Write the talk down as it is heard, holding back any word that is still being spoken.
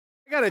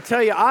got to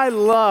tell you, I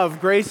love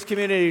Grace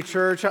Community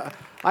Church.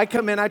 I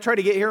come in, I try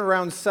to get here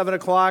around 7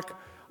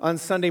 o'clock on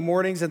Sunday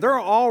mornings, and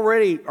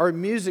our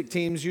music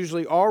team's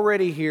usually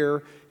already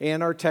here,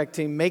 and our tech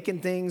team, making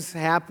things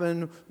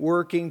happen,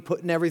 working,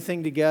 putting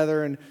everything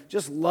together, and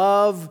just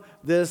love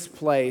this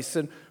place.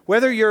 And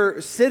whether you're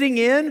sitting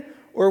in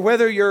or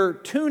whether you're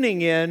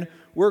tuning in,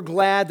 we're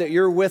glad that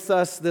you're with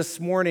us this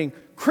morning.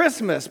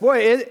 Christmas,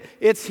 boy,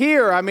 it's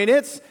here. I mean,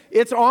 it's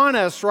on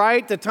us,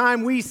 right? The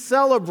time we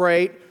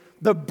celebrate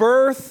the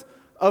birth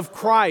of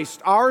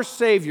Christ, our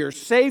Savior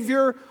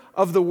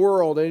of the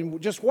world. And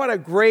just what a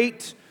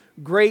great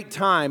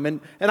time.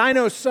 And I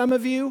know some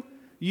of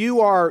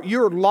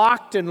you're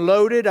locked and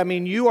loaded. I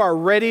mean, you are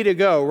ready to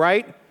go,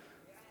 right?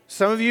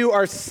 Some of you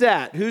are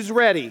set. Who's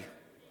ready?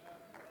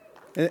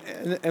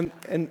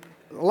 And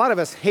a lot of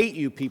us hate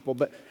you people,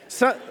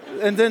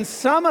 and then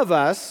some of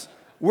us,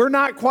 we're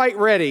not quite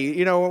ready.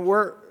 You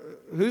know,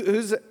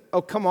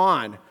 oh, come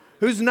on.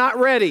 Who's not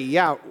ready?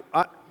 Yeah,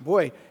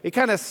 boy, it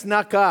kind of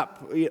snuck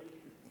up.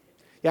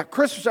 Yeah,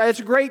 Christmas, it's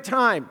a great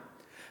time.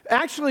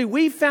 Actually,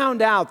 we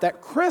found out that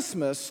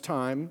Christmas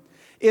time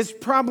is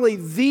probably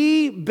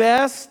the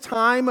best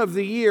time of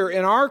the year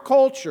in our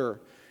culture,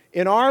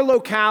 in our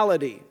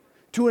locality,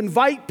 to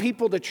invite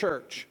people to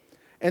church.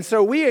 And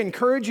so we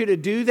encourage you to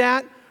do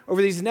that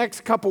over these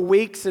next couple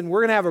weeks, and we're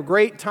going to have a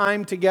great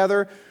time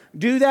together.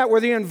 Do that,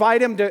 whether you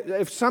invite them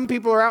to, if some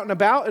people are out and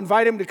about,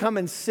 invite them to come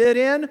and sit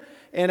in.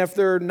 And if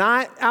they're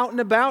not out and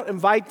about,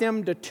 invite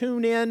them to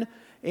tune in.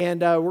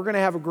 And we're going to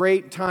have a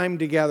great time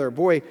together.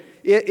 Boy,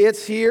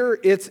 it's here,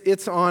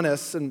 it's on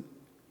us. And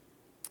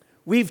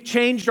we've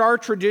changed our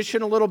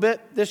tradition a little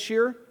bit this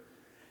year.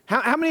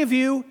 How many of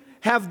you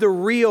have the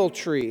real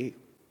tree?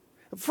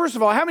 First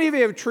of all, how many of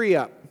you have a tree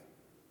up?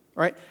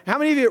 All right. How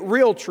many of you have a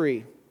real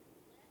tree?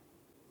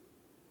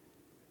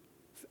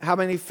 How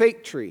many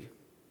fake tree?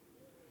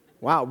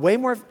 Wow, way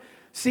more.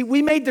 See,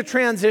 we made the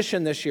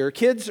transition this year.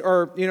 Kids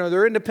are,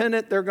 they're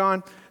independent, they're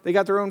gone, they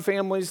got their own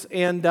families,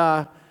 and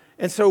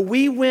so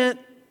we went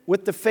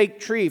with the fake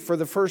tree for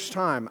the first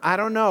time. I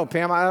don't know,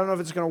 Pam, I don't know if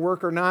it's going to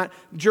work or not.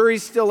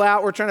 Jury's still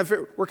out. We're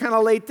kind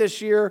of late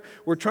this year.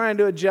 We're trying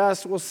to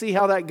adjust. We'll see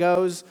how that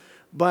goes.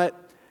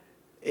 But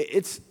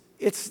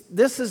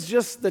this is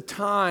just the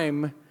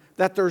time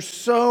that there's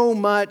so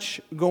much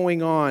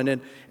going on.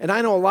 And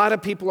I know a lot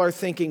of people are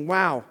thinking,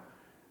 wow,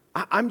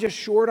 I'm just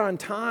short on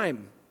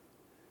time.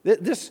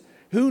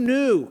 Who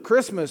knew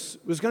Christmas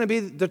was going to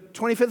be the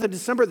 25th of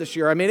December this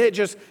year? I mean,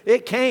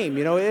 it came,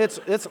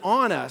 it's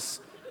on us.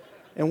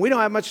 And we don't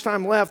have much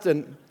time left.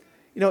 And,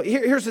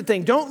 here's the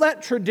thing. Don't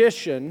let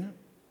tradition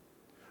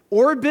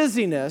or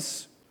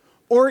busyness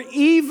or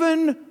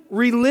even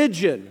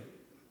religion,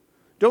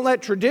 don't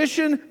let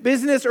tradition,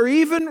 business, or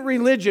even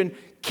religion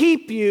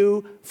keep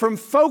you from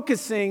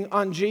focusing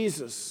on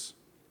Jesus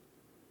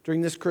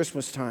during this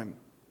Christmas time.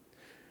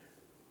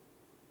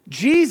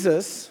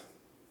 Jesus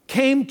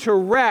came to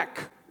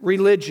wreck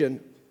religion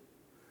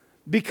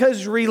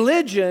because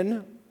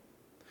religion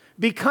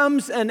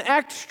becomes an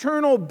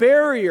external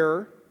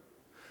barrier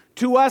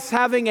to us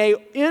having an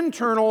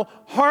internal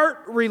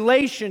heart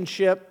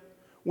relationship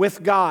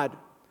with God.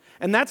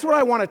 And that's what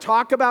I want to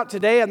talk about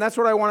today, and that's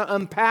what I want to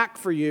unpack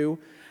for you,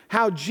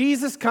 how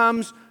Jesus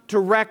comes to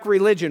wreck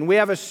religion. We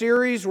have a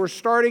series we're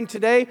starting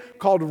today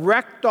called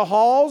Wreck the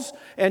Halls,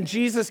 and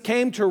Jesus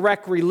came to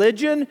wreck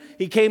religion,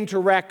 He came to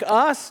wreck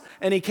us,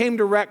 and He came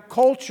to wreck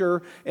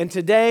culture, and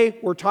today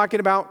we're talking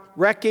about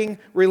wrecking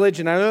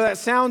religion. I know that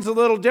sounds a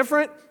little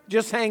different,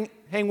 just hang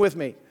with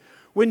me.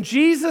 When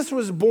Jesus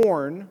was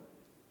born,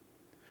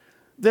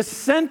 the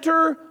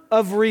center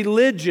of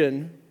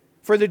religion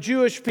for the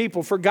Jewish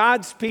people, for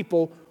God's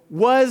people,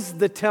 was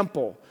the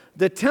temple.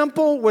 The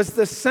temple was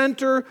the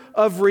center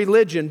of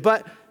religion,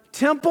 but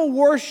temple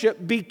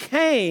worship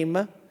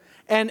became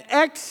an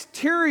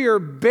exterior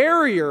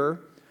barrier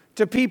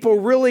to people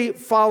really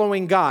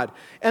following God.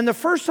 And the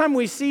first time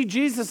we see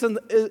Jesus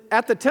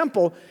at the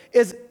temple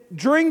is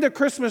during the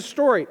Christmas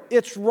story.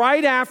 It's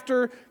right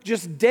after,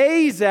 just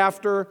days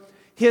after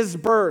His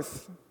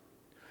birth.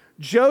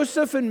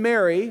 Joseph and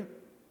Mary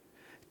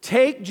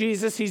take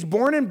Jesus. He's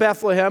born in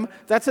Bethlehem.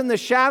 That's in the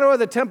shadow of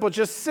the temple,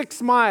 just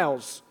 6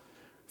 miles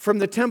from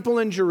the temple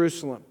in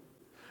Jerusalem.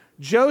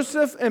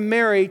 Joseph and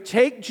Mary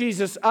take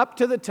Jesus up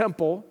to the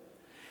temple,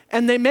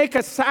 and they make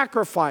a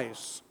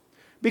sacrifice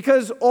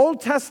because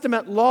Old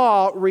Testament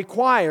law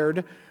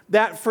required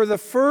that for the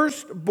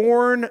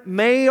firstborn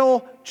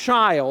male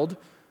child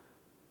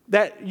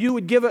that you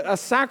would give a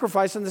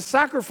sacrifice, and the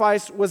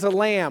sacrifice was a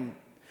lamb.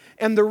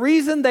 And the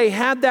reason they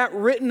had that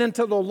written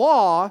into the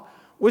law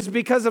was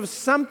because of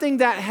something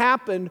that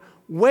happened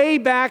way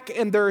back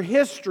in their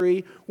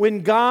history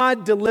when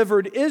God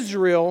delivered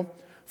Israel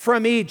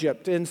from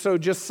Egypt. And so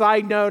just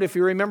side note, if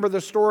you remember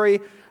the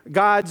story,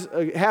 God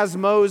has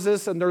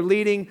Moses and they're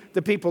leading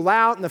the people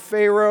out and the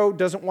Pharaoh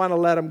doesn't want to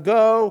let them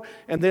go.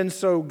 And then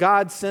so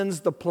God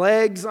sends the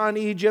plagues on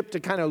Egypt to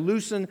kind of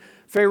loosen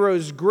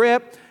Pharaoh's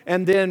grip.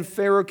 And then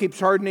Pharaoh keeps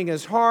hardening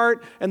his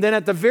heart. And then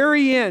at the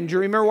very end, do you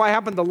remember what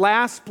happened? The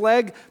last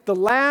plague? The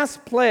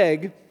last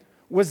plague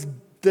was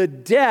the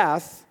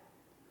death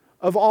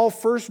of all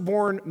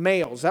firstborn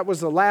males. That was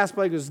the last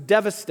plague. It was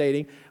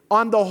devastating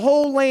on the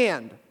whole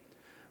land.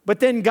 But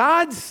then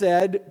God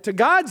said to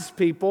God's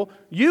people,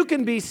 you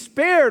can be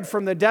spared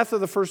from the death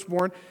of the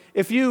firstborn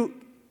if you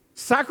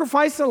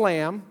sacrifice a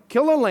lamb,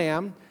 kill a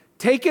lamb,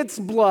 take its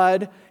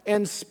blood,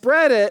 and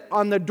spread it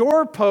on the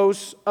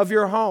doorposts of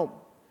your home.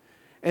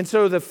 And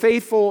so the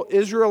faithful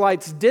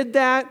Israelites did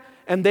that,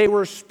 and they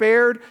were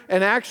spared.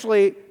 And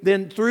actually,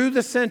 then through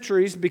the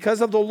centuries,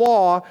 because of the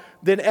law,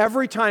 then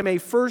every time a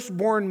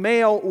firstborn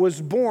male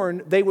was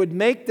born, they would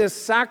make this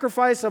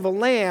sacrifice of a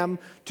lamb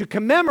to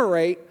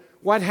commemorate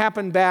what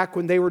happened back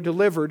when they were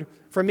delivered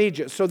from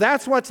Egypt. So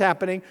that's what's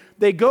happening.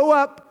 They go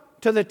up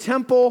to the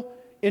temple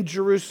in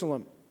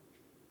Jerusalem.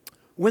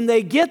 When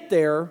they get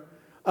there,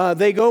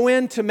 they go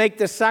in to make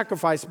this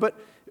sacrifice. But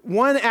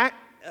one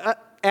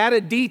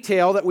added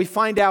detail that we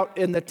find out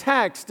in the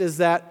text is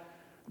that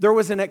there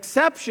was an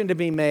exception to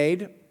be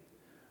made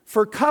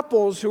for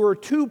couples who were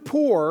too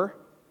poor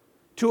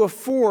to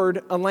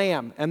afford a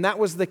lamb. And that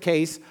was the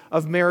case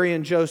of Mary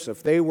and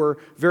Joseph. They were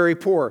very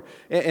poor.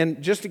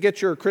 And just to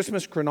get your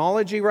Christmas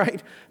chronology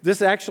right,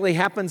 this actually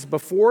happens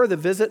before the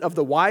visit of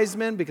the wise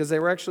men because they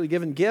were actually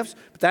given gifts.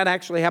 But that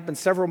actually happened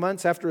several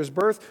months after his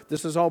birth.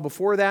 This is all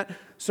before that.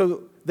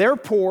 So they're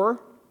poor.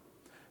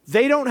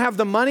 They don't have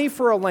the money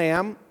for a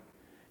lamb.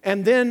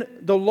 And then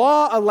the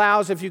law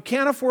allows, if you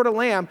can't afford a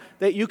lamb,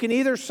 that you can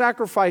either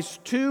sacrifice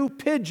 2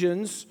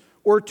 pigeons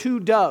or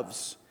 2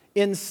 doves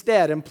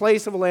instead, in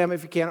place of a lamb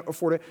if you can't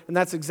afford it. And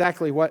that's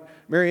exactly what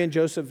Mary and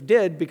Joseph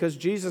did because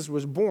Jesus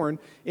was born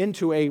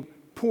into a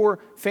poor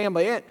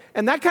family.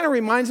 And that kind of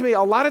reminds me,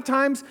 a lot of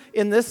times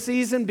in this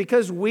season,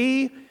 because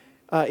we,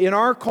 in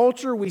our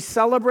culture, we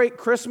celebrate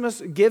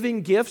Christmas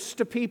giving gifts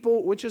to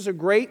people, which is a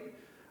great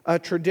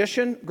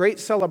tradition, great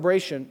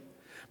celebration.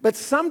 But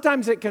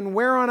sometimes it can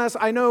wear on us.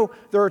 I know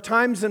there are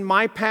times in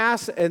my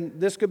past, and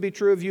this could be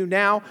true of you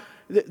now,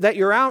 that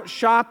you're out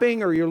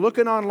shopping or you're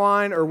looking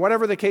online or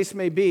whatever the case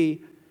may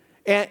be,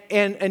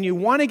 and you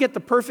want to get the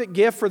perfect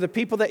gift for the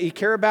people that you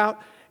care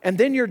about, and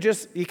then you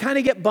kind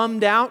of get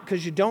bummed out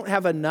because you don't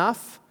have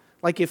enough.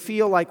 Like you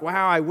feel like,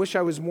 wow, I wish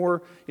I was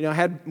more,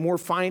 had more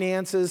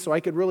finances so I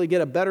could really get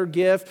a better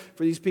gift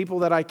for these people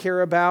that I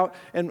care about.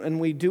 And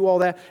we do all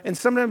that. And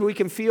sometimes we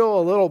can feel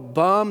a little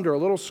bummed or a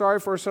little sorry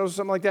for ourselves or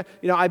something like that.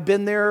 I've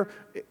been there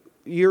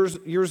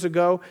years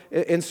ago.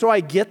 And so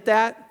I get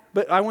that.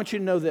 But I want you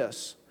to know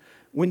this.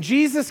 When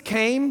Jesus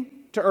came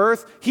to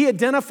earth, he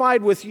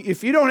identified with you.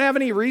 If you don't have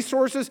any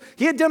resources,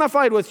 he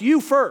identified with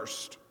you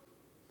first.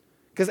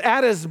 Because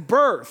at his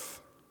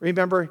birth,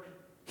 remember,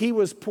 he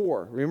was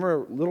poor.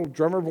 Remember little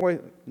drummer boy,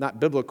 not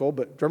biblical,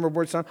 but drummer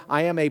boy's son,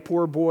 I am a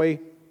poor boy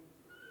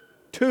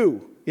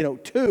too.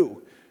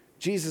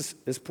 Jesus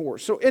is poor.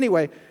 So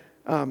anyway,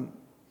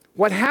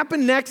 what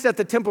happened next at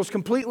the temple is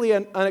completely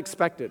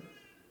unexpected.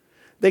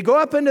 They go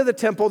up into the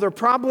temple. They're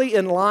probably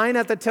in line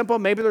at the temple.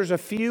 Maybe there's a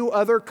few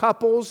other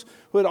couples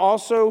who had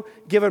also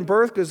given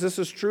birth, because this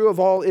is true of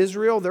all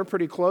Israel. They're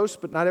pretty close,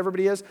 but not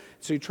everybody is.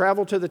 So you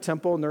travel to the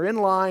temple, and they're in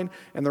line,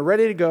 and they're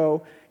ready to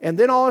go. And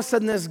then all of a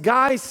sudden, this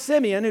guy,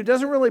 Simeon, who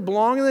doesn't really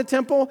belong in the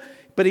temple,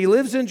 but he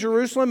lives in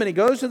Jerusalem, and he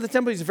goes to the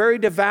temple. He's very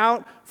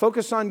devout,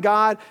 focused on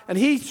God. And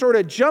he sort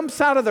of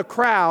jumps out of the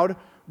crowd,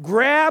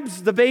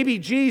 grabs the baby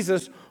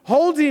Jesus,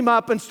 holds him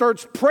up and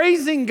starts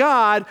praising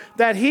God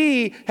that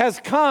he has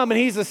come and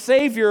he's the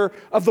Savior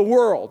of the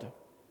world.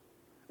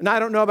 And I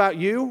don't know about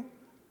you,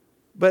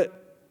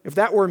 but if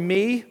that were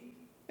me,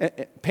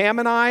 Pam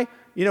and I,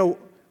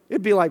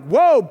 it'd be like,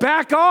 whoa,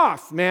 back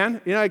off,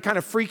 man. It'd kind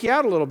of freak you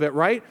out a little bit,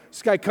 right?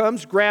 This guy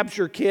comes, grabs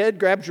your kid,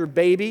 grabs your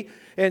baby.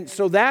 And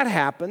so that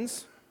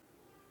happens.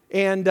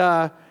 And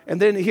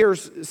then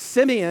here's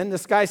Simeon,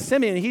 this guy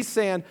Simeon, he's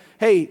saying,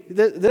 hey,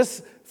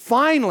 this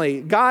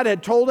finally, God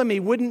had told him he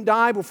wouldn't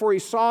die before he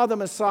saw the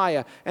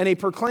Messiah, and he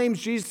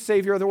proclaims Jesus,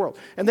 Savior of the world.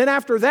 And then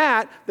after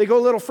that, they go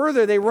a little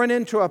further. They run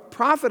into a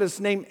prophetess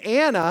named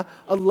Anna,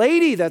 a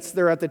lady that's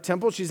there at the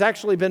temple. She's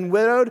actually been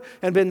widowed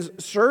and been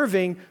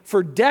serving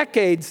for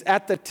decades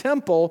at the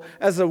temple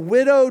as a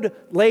widowed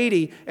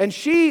lady, and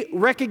she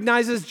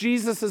recognizes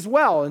Jesus as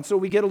well, and so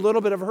we get a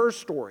little bit of her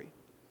story.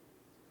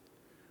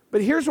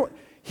 But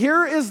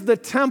here is the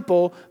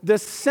temple, the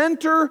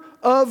center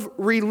of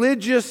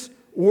religious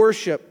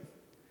worship.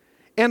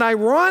 And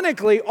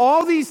ironically,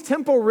 all these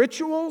temple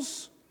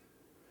rituals,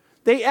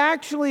 they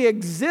actually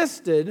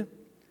existed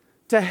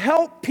to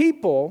help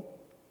people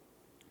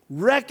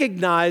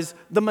recognize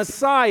the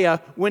Messiah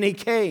when he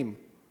came.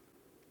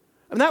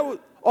 And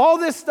all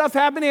this stuff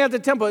happening at the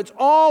temple, it's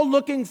all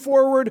looking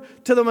forward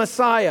to the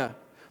Messiah.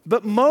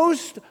 But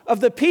most of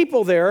the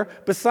people there,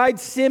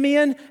 besides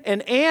Simeon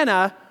and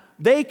Anna,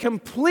 they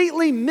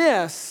completely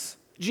miss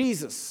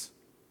Jesus.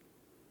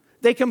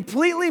 They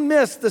completely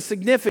missed the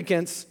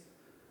significance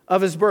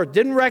of his birth.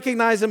 Didn't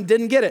recognize him,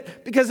 didn't get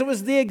it. Because it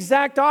was the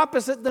exact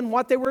opposite than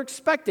what they were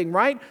expecting,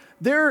 right?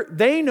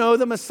 They know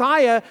the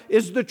Messiah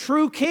is the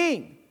true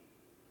king.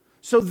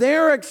 So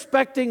they're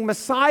expecting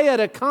Messiah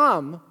to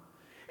come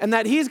and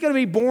that he's going to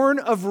be born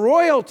of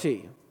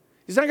royalty.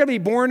 He's not going to be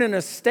born in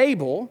a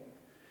stable.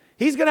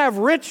 He's going to have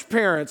rich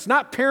parents,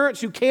 not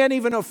parents who can't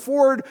even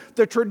afford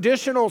the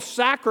traditional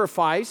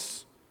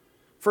sacrifice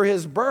for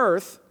his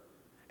birth.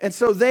 And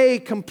so they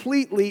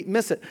completely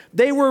miss it.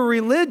 They were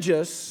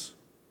religious,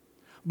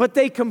 but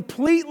they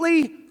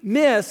completely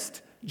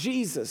missed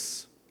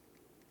Jesus.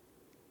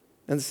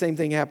 And the same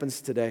thing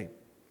happens today.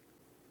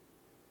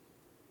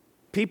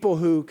 People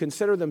who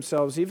consider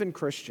themselves even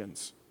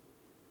Christians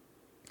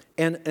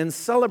and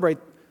celebrate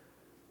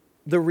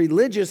the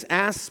religious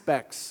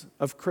aspects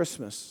of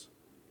Christmas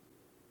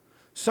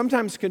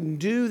sometimes can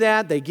do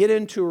that. They get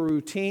into a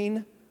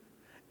routine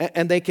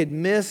and they could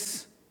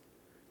miss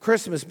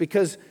Christmas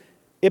because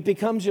it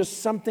becomes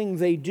just something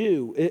they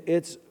do.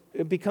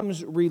 It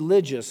becomes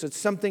religious. It's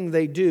something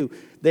they do.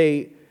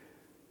 They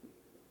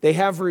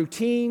have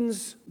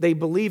routines. They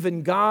believe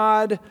in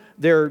God.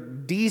 They're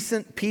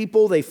decent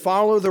people. They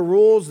follow the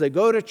rules. They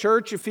go to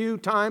church a few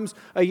times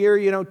a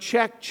year,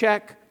 check,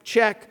 check,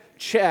 check,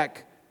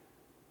 check.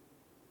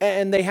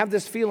 And they have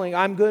this feeling,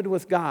 I'm good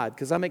with God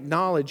because I'm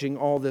acknowledging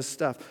all this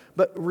stuff.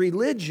 But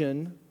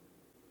religion,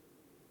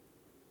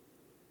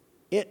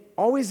 it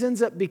always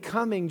ends up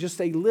becoming just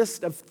a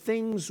list of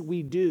things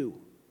we do.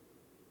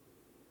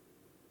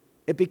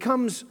 It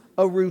becomes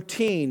a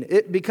routine.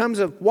 It becomes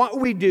what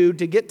we do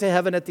to get to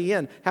heaven at the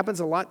end.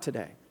 Happens a lot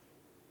today.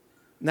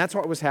 And that's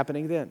what was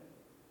happening then.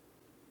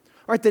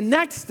 All right, the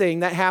next thing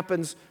that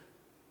happens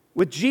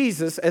with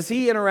Jesus as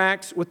he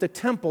interacts with the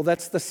temple,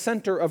 that's the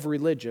center of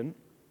religion,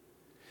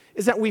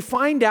 is that we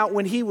find out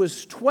when he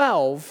was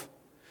 12,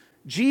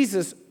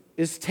 Jesus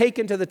is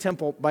taken to the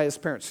temple by his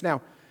parents.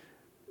 Now,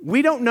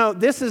 we don't know,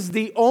 this is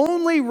the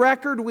only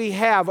record we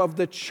have of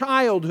the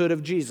childhood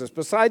of Jesus.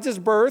 Besides his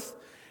birth,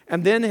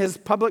 and then his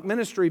public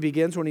ministry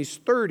begins when he's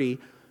 30.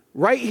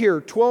 Right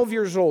here, 12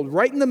 years old,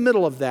 right in the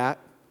middle of that,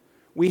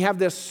 we have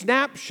this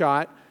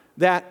snapshot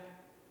that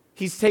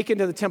he's taken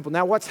to the temple.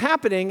 Now, what's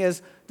happening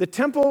is the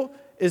temple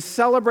is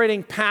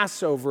celebrating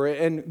Passover,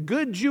 and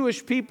good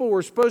Jewish people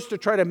were supposed to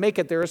try to make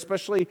it there,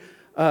 especially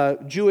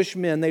Jewish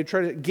men. They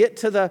try to get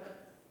to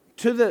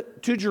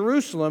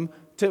Jerusalem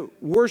to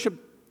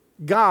worship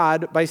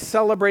God by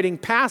celebrating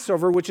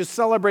Passover, which is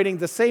celebrating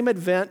the same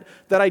event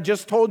that I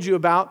just told you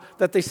about,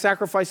 that they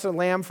sacrifice a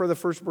lamb for the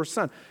firstborn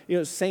son.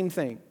 Same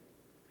thing.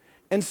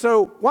 And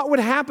so what would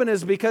happen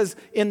is, because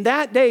in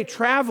that day,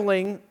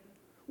 traveling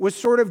was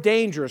sort of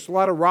dangerous. A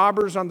lot of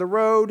robbers on the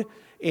road,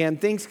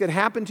 and things could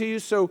happen to you.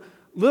 So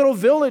little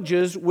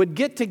villages would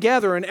get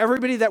together, and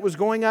everybody that was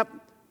going up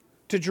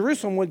to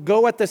Jerusalem would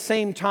go at the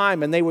same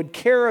time, and they would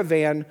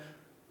caravan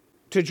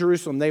to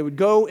Jerusalem. They would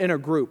go in a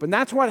group. And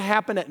that's what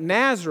happened at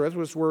Nazareth,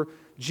 was where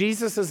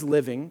Jesus is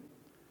living.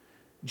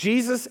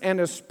 Jesus and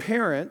his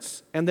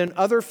parents and then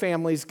other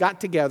families got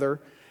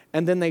together,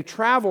 and then they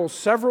travel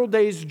several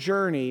days'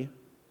 journey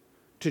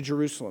to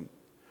Jerusalem.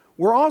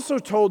 We're also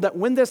told that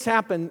when this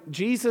happened,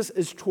 Jesus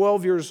is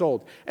 12 years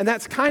old. And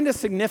that's kind of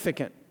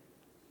significant.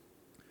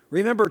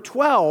 Remember,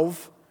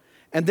 12,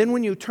 and then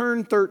when you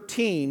turn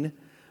 13,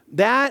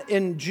 that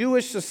in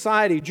Jewish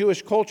society,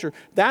 Jewish culture,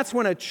 that's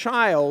when a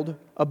child,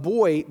 a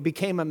boy,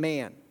 became a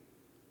man.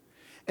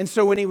 And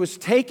so when he was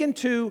taken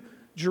to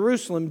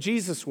Jerusalem,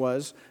 Jesus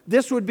was,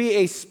 this would be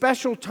a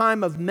special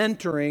time of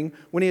mentoring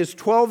when he is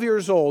 12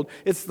 years old.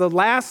 It's the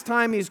last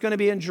time he's going to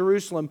be in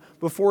Jerusalem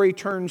before he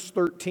turns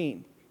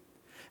 13.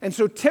 And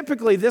so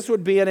typically this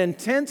would be an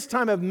intense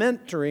time of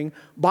mentoring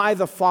by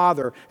the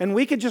father. And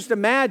we could just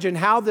imagine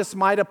how this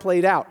might have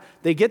played out.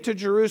 They get to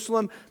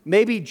Jerusalem,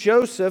 maybe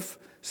Joseph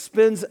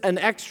spends an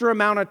extra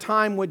amount of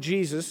time with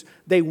Jesus.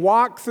 They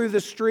walk through the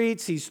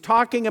streets. He's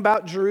talking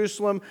about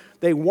Jerusalem.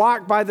 They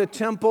walk by the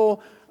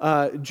temple.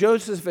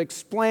 Joseph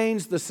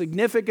explains the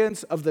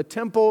significance of the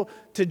temple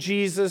to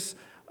Jesus.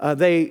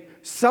 They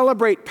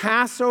celebrate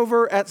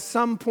Passover at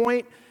some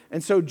point.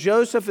 And so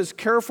Joseph is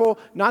careful,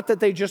 not that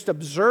they just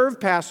observe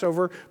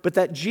Passover, but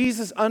that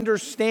Jesus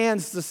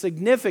understands the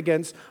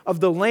significance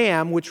of the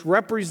lamb, which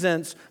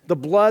represents the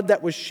blood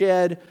that was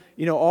shed,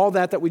 all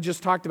that we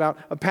just talked about.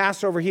 A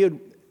Passover, he would,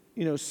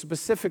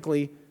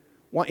 specifically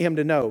want him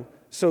to know.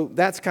 So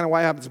that's kind of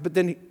why it happens. But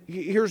then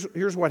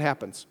here's what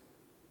happens.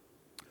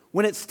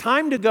 When it's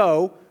time to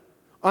go,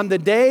 on the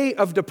day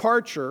of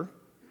departure,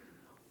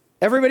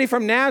 everybody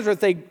from Nazareth,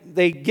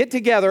 they get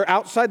together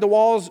outside the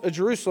walls of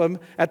Jerusalem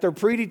at their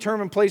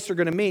predetermined place they're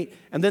going to meet,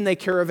 and then they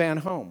caravan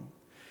home.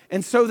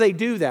 And so they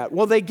do that.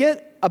 Well, they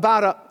get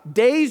about a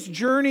day's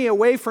journey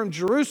away from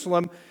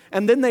Jerusalem,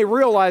 and then they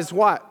realize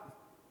what?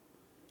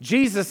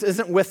 Jesus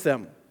isn't with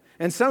them.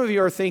 And some of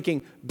you are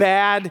thinking,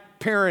 bad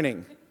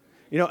parenting,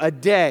 a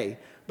day.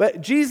 But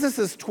Jesus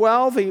is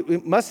 12. He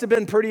must have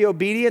been pretty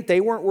obedient.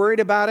 They weren't worried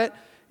about it.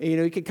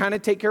 He could kind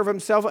of take care of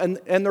himself. And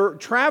they're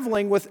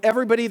traveling with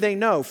everybody they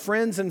know,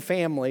 friends and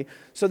family.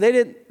 So they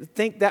didn't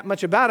think that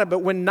much about it. But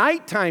when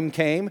nighttime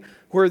came,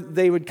 where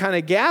they would kind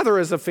of gather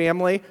as a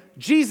family,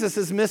 Jesus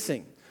is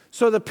missing.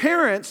 So the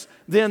parents,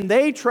 then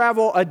they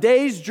travel a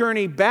day's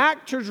journey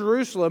back to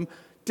Jerusalem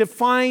to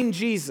find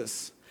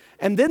Jesus.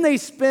 And then they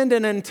spend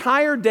an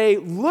entire day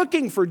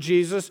looking for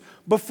Jesus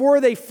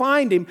before they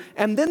find him.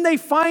 And then they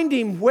find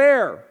him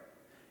where?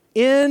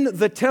 In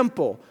the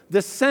temple,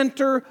 the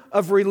center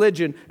of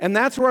religion. And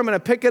that's where I'm going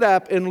to pick it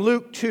up in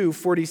Luke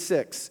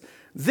 2:46.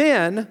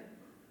 Then,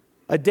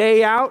 a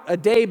day out, a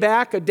day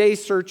back, a day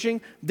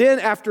searching. Then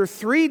after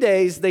 3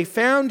 days, they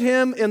found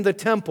him in the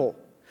temple,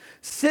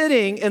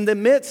 sitting in the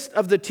midst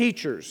of the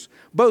teachers,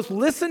 both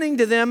listening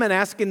to them and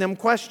asking them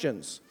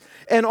questions.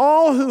 And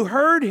all who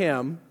heard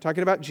him,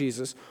 talking about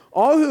Jesus,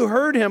 all who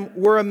heard him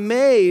were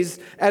amazed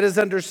at his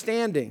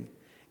understanding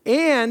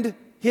and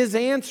his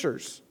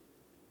answers.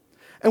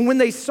 And when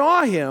they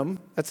saw him,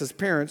 that's his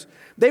parents,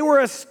 they were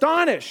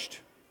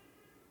astonished.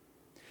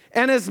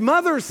 And his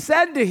mother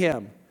said to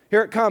him,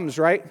 here it comes,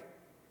 right?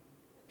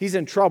 He's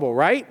in trouble,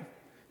 right?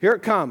 Here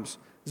it comes.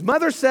 His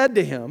mother said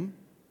to him,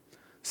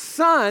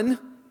 "Son,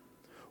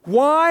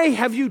 why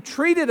have you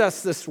treated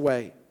us this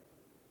way?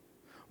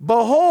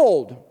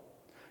 Behold,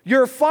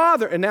 your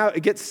father," and now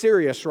it gets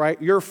serious,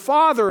 right? "Your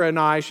father and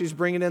I," she's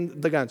bringing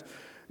in the guns.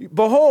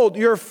 "Behold,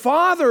 your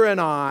father and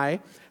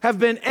I have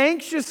been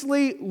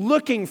anxiously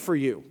looking for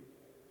you."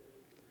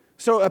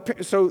 So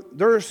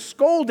they're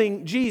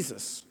scolding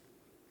Jesus.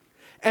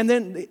 And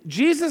then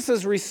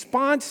Jesus'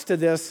 response to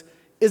this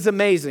is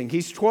amazing.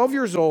 He's 12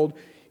 years old.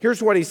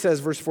 Here's what he says,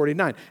 verse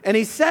 49. "And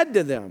he said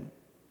to them,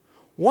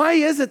 'Why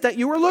is it that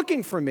you were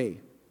looking for me?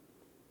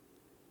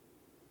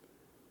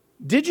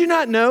 Did you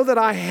not know that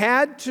I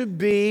had to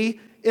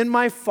be in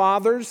my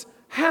Father's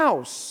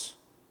house?'"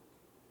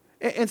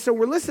 And so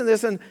we're listening to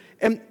this,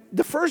 and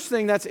the first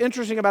thing that's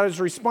interesting about his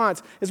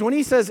response is when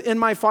he says, "in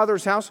my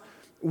Father's house,"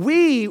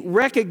 we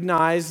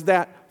recognize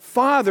that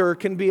Father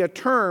can be a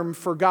term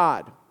for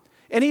God.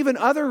 And even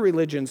other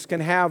religions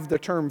can have the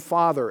term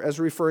Father as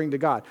referring to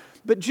God.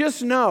 But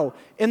just know,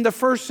 in the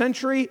first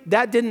century,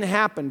 that didn't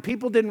happen.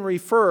 People didn't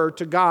refer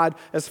to God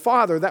as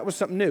Father. That was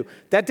something new.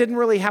 That didn't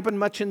really happen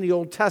much in the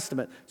Old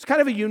Testament. It's kind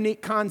of a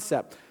unique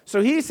concept.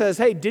 So he says,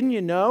 hey, didn't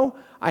you know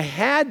I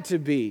had to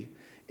be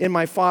in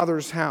my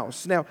Father's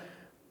house? Now,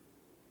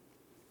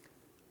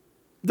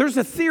 there's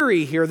a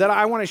theory here that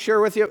I want to share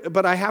with you,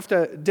 but I have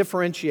to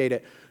differentiate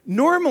it.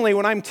 Normally,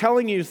 when I'm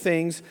telling you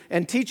things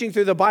and teaching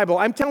through the Bible,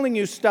 I'm telling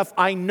you stuff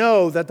I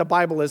know that the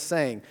Bible is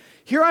saying.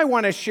 Here I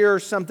want to share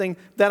something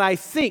that I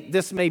think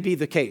this may be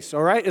the case,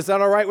 all right? Is that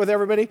all right with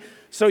everybody?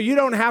 So you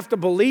don't have to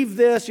believe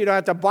this, you don't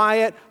have to buy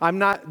it.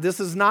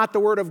 This is not the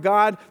Word of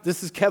God.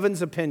 This is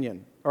Kevin's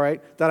opinion, all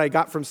right, that I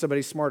got from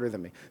somebody smarter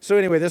than me. So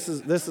anyway, this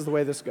is the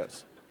way this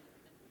goes.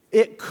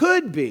 It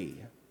could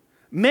be,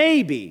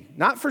 maybe,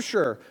 not for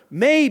sure,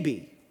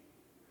 maybe,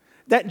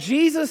 that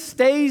Jesus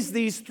stays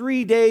these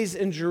 3 days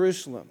in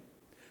Jerusalem.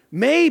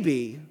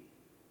 Maybe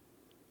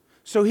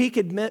so he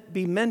could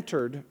be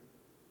mentored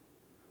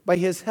by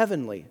his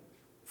heavenly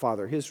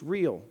Father, his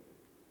real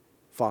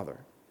Father.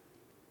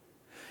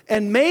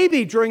 And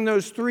maybe during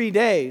those 3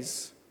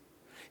 days,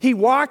 he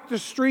walked the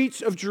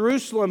streets of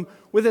Jerusalem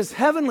with his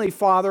heavenly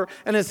Father,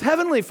 and his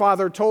heavenly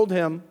Father told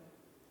him,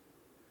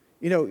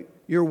 you know,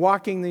 you're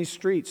walking these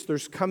streets.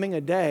 There's coming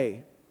a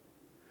day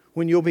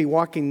when you'll be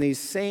walking these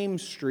same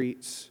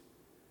streets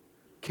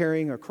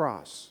carrying a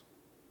cross.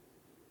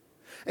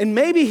 And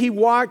maybe he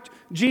walked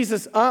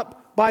Jesus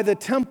up by the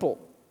temple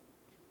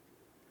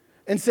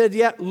and said,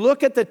 yeah,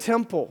 look at the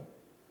temple.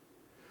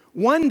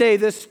 One day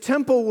this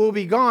temple will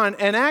be gone,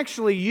 and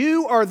actually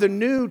you are the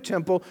new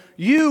temple.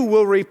 You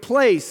will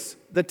replace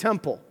the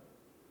temple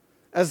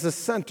as the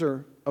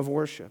center of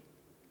worship.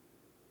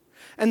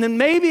 And then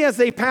maybe as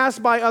they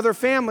passed by other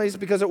families,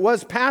 because it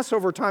was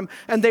Passover time,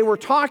 and they were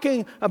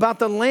talking about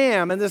the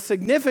lamb and the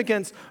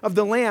significance of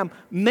the lamb,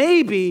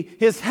 maybe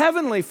his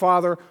heavenly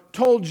Father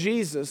told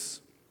Jesus,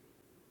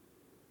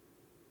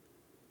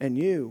 and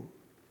you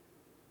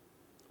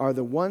are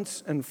the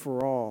once and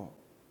for all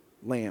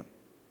lamb,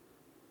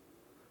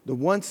 the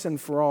once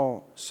and for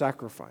all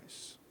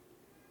sacrifice,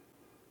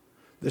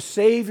 the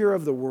Savior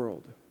of the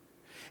world.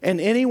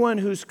 And anyone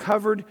who's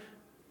covered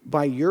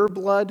by your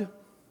blood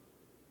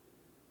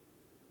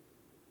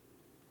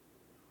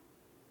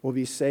will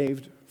be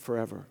saved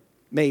forever.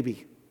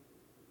 Maybe.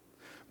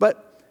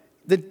 But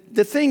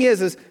the thing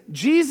is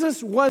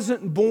Jesus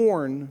wasn't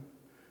born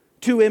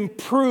to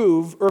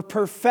improve or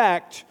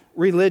perfect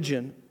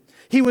religion.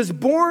 He was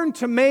born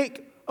to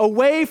make a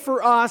way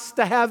for us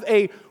to have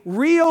a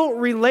real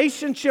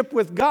relationship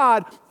with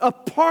God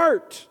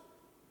apart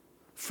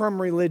from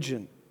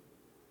religion.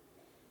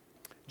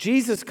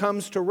 Jesus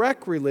comes to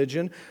wreck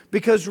religion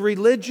because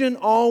religion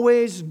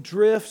always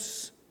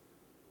drifts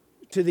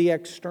to the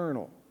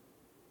external.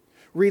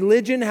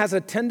 Religion has a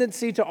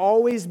tendency to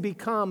always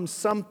become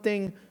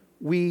something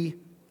we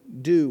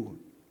do.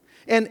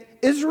 And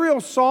Israel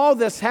saw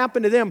this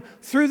happen to them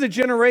through the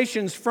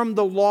generations, from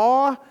the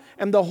law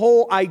and the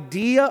whole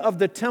idea of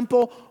the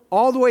temple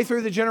all the way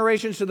through the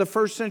generations to the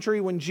first century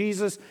when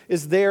Jesus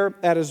is there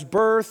at his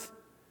birth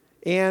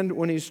and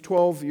when he's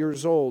 12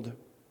 years old.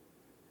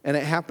 And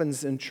it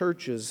happens in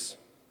churches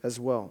as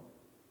well.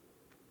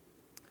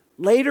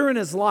 Later in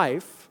his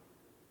life,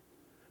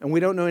 and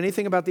we don't know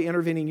anything about the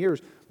intervening years,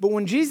 but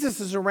when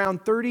Jesus is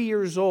around 30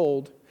 years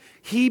old,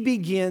 he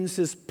begins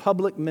his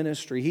public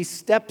ministry. He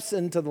steps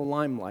into the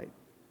limelight.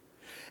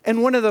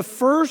 And one of the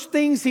first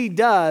things he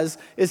does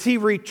is he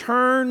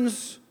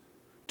returns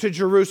to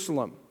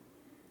Jerusalem.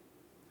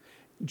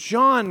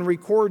 John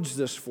records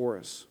this for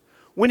us.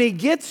 When he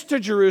gets to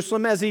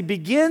Jerusalem, as he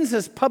begins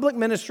his public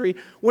ministry,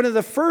 one of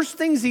the first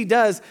things he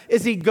does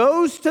is he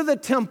goes to the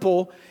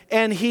temple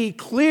and he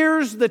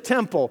clears the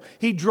temple.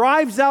 He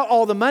drives out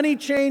all the money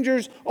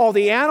changers, all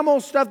the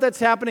animal stuff that's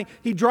happening.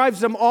 He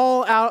drives them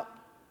all out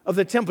of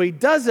the temple. He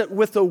does it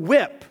with a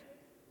whip.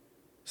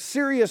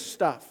 Serious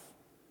stuff.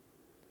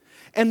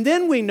 And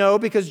then we know,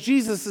 because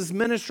Jesus'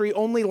 ministry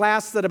only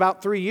lasted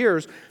about 3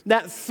 years,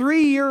 that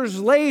 3 years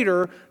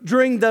later,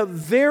 during the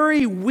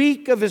very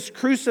week of his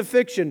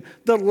crucifixion,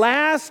 the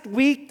last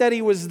week that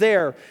he was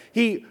there,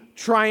 he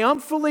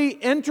triumphantly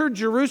entered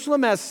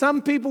Jerusalem as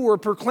some people were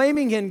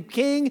proclaiming him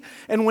king.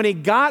 And when he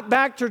got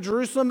back to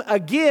Jerusalem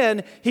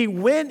again, he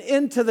went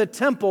into the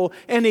temple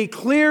and he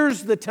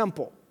clears the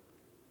temple.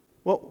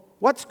 Well,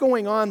 what's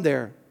going on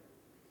there?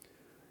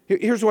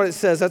 Here's what it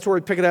says. That's where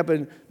we pick it up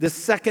in the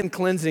second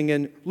cleansing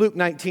in Luke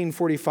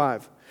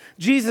 19:45.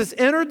 Jesus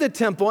entered the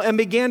temple and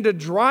began to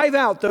drive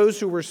out those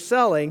who were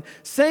selling,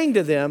 saying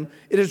to them,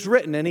 "It is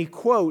written," and he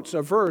quotes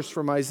a verse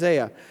from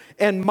Isaiah,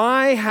 "And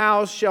my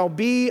house shall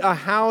be a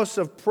house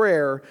of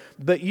prayer,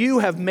 but you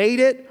have made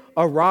it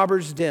a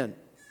robber's den."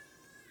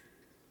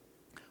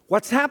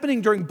 What's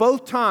happening during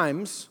both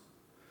times,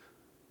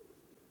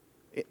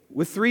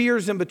 with 3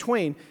 years in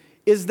between,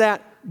 is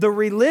that the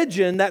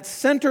religion that's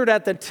centered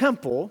at the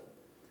temple,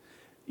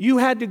 you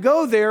had to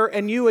go there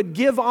and you would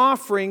give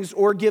offerings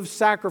or give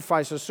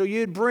sacrifices. So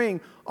you'd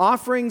bring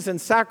offerings and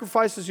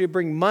sacrifices. You'd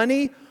bring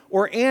money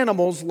or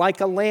animals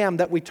like a lamb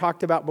that we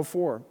talked about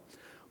before.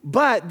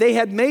 But they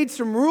had made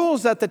some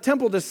rules at the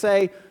temple to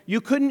say you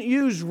couldn't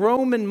use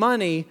Roman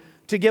money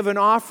to give an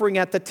offering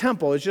at the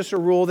temple. It's just a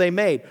rule they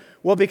made.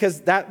 Well, because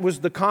that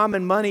was the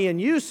common money in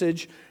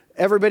usage,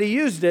 everybody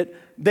used it.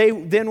 They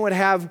then would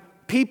have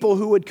people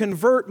who would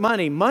convert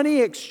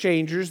money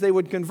exchangers. They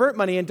would convert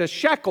money into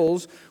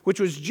shekels, which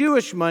was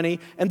Jewish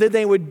money, and then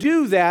they would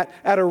do that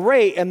at a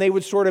rate, and they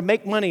would sort of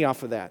make money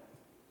off of that.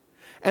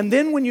 And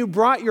then when you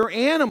brought your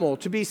animal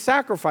to be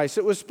sacrificed,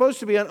 it was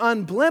supposed to be an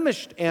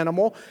unblemished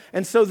animal,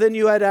 and so then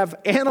you had to have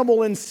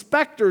animal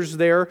inspectors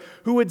there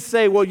who would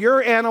say, well,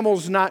 your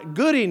animal's not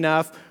good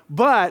enough,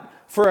 but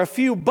for a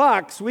few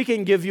bucks, we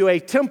can give you a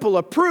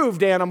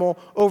temple-approved animal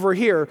over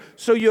here.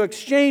 So you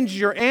exchanged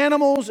your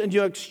animals and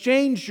you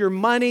exchanged your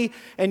money,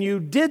 and you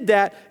did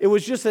that. It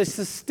was just a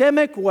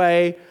systemic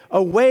way,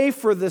 a way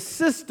for the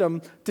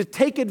system to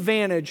take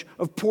advantage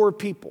of poor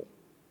people.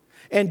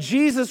 And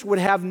Jesus would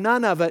have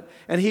none of it,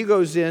 and he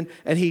goes in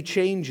and he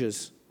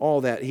changes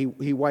all that.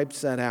 He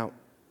wipes that out.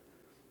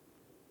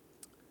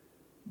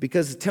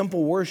 Because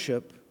temple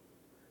worship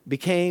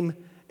became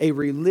a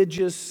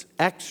religious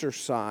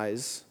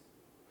exercise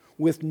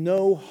with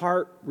no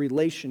heart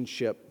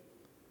relationship,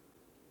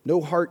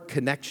 no heart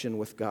connection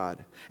with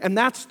God. And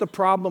that's the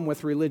problem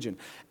with religion.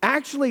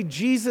 Actually,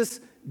 Jesus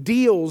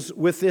deals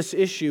with this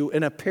issue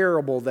in a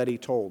parable that he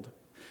told.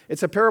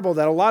 It's a parable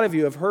that a lot of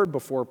you have heard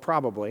before,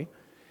 probably.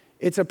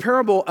 It's a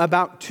parable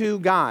about two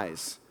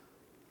guys,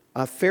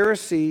 a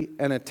Pharisee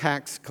and a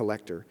tax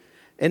collector.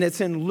 And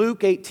it's in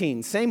Luke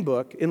 18, same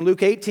book, in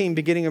Luke 18,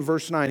 beginning in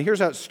verse 9. Here's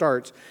how it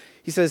starts.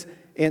 He says,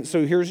 and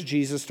so here's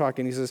Jesus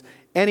talking. He says,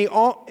 and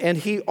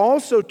he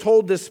also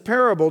told this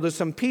parable to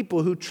some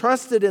people who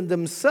trusted in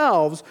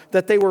themselves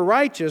that they were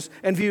righteous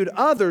and viewed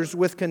others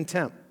with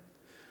contempt.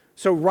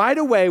 So right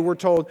away we're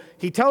told,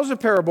 he tells a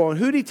parable, and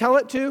who did he tell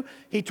it to?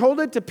 He told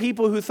it to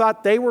people who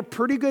thought they were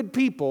pretty good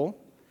people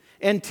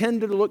and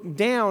tended to look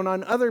down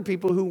on other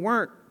people who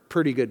weren't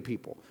pretty good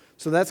people.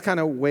 So that's kind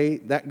of the way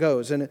that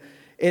goes. And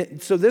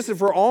so this is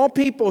for all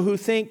people who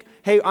think,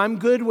 hey, I'm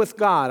good with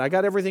God. I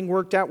got everything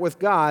worked out with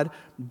God,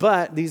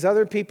 but these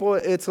other people,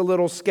 it's a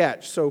little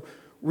sketch. So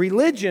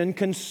religion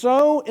can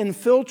so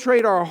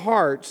infiltrate our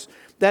hearts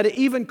that it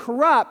even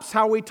corrupts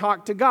how we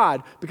talk to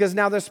God. Because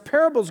now this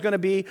parable is going to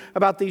be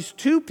about these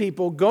two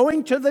people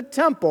going to the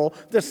temple,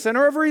 the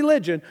center of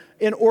religion,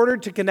 in order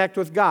to connect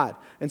with God.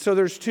 And so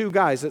there's two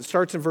guys. It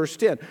starts in verse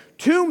 10.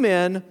 Two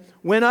men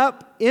went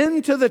up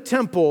into the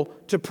temple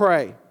to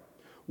pray.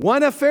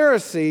 One a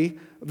Pharisee,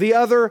 the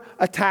other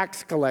a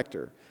tax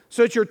collector.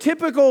 So it's your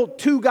typical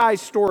two-guy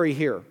story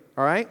here,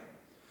 all right?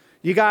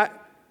 You got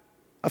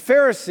a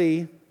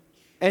Pharisee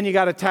and you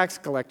got a tax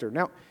collector.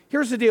 Now,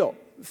 here's the deal.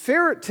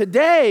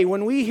 Today,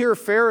 when we hear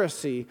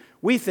Pharisee,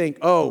 we think,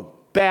 oh,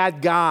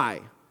 bad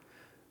guy.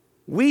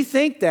 We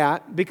think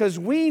that because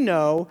we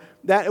know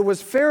that it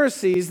was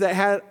Pharisees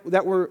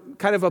that were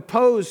kind of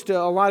opposed to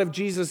a lot of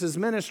Jesus'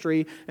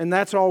 ministry, and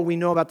that's all we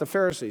know about the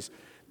Pharisees.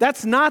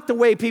 That's not the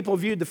way people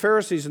viewed the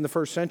Pharisees in the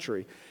first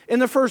century. In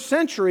the first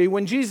century,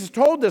 when Jesus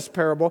told this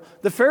parable,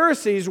 the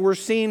Pharisees were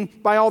seen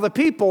by all the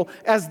people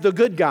as the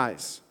good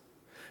guys.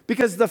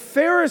 Because the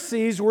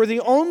Pharisees were the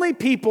only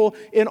people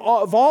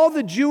of all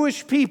the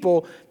Jewish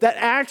people that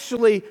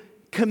actually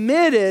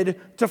committed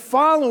to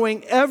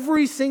following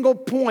every single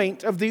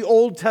point of the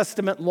Old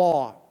Testament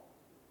law.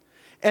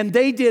 And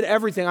they did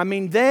everything. I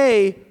mean,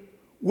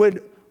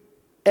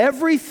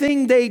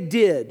 everything they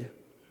did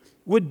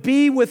would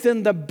be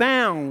within the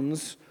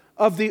bounds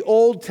of the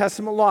Old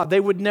Testament law. They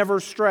would never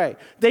stray.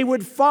 They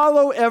would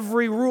follow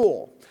every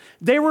rule.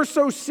 They were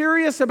so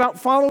serious about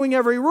following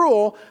every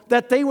rule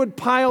that they would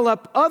pile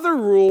up other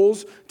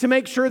rules to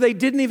make sure they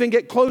didn't even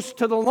get close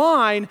to the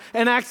line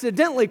and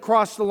accidentally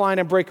cross the line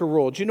and break a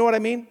rule. Do you know what I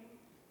mean?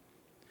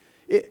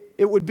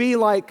 It would be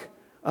like,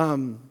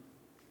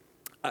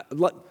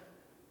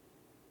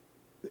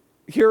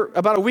 here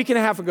about a week and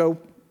a half ago,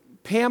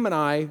 Pam and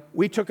I,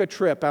 we took a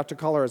trip out to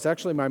Colorado. It's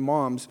actually my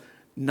mom's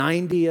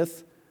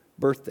 90th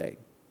birthday.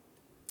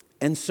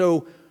 And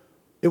so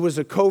it was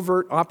a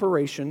covert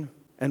operation,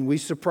 and we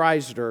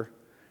surprised her,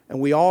 and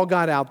we all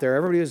got out there.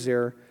 Everybody was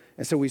there,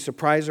 and so we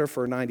surprised her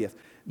for her 90th.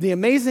 The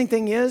amazing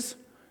thing is,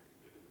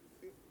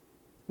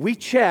 we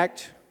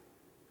checked,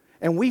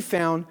 and we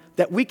found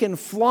that we can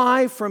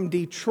fly from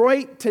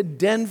Detroit to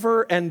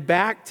Denver and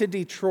back to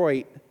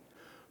Detroit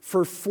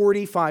for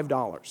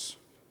 $45.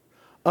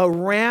 A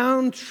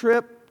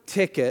round-trip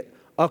ticket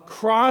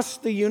across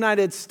the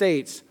United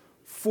States,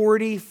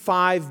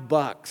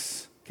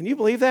 $45. Can you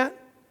believe that?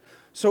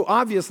 So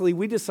obviously,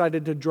 we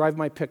decided to drive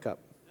my pickup.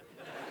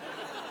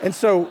 And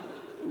so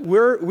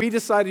we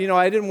decided,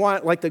 I didn't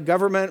want like the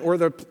government or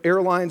the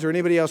airlines or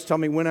anybody else tell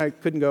me when I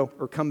couldn't go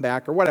or come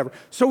back or whatever.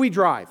 So we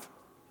drive.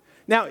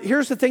 Now,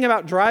 here's the thing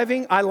about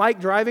driving. I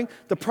like driving.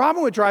 The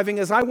problem with driving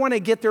is I want to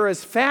get there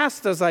as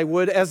fast as I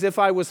would as if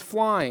I was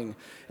flying.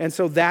 And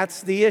so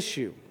that's the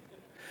issue.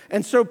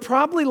 And so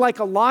probably like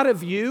a lot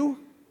of you,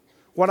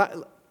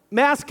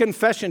 mass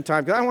confession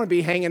time, because I don't want to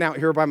be hanging out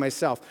here by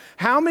myself.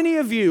 How many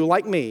of you,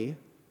 like me,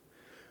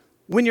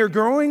 when you're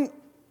going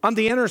on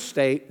the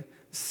interstate,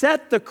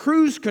 set the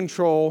cruise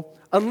control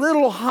a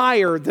little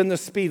higher than the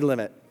speed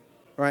limit?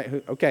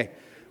 Right? Okay.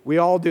 We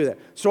all do that.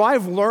 So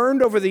I've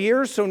learned over the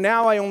years, so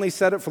now I only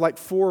set it for like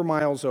 4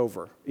 miles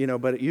over,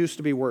 but it used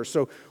to be worse.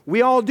 So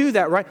we all do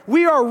that, right?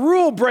 We are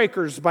rule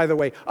breakers, by the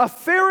way. A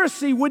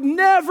Pharisee would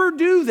never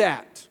do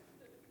that.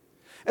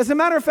 As a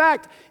matter of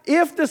fact,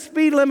 if the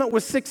speed limit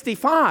was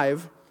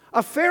 65,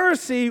 a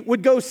Pharisee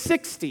would go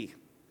 60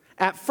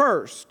 at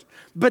first.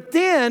 But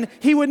then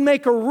he would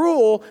make a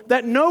rule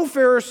that no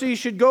Pharisee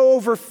should go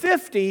over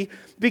 50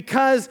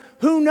 because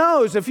who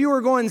knows, if you were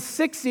going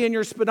 60 and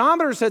your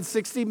speedometer said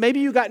 60, maybe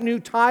you got new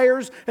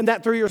tires and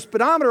that threw your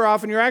speedometer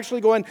off and you're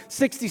actually going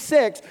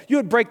 66, you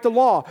would break the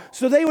law.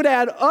 So they would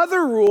add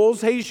other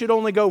rules, hey, you should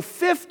only go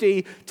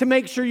 50 to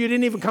make sure you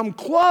didn't even come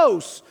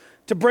close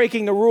to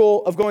breaking the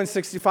rule of going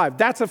 65.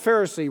 That's a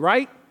Pharisee,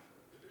 right?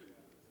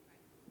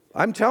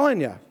 I'm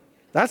telling you,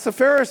 that's a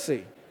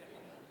Pharisee.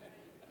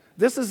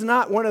 This is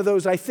not one of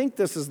those, I think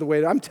this is the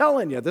way, I'm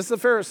telling you, this is a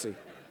Pharisee.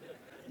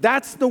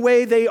 That's the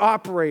way they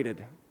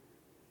operated,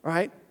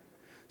 right?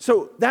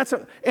 So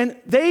and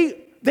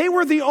they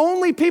were the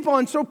only people,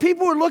 and so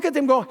people would look at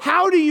them and go,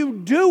 how do you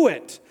do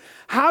it?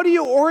 How do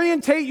you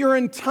orientate your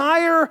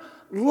entire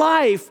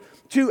life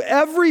to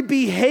every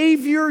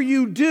behavior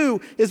you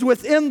do is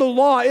within the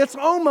law? It's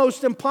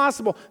almost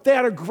impossible. They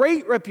had a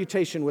great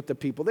reputation with the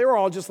people. They were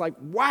all just like,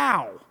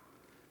 wow.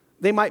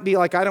 They might be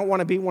like, I don't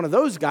want to be one of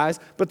those guys,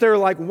 but they're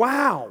like,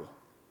 wow.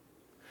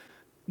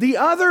 The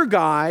other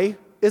guy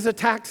is a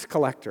tax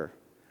collector.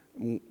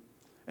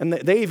 And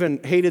they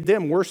even hated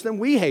them worse than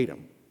we hate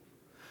them.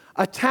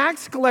 A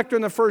tax collector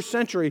in the first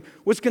century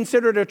was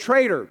considered a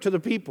traitor to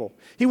the people.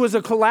 He was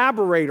a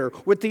collaborator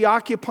with the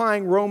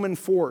occupying Roman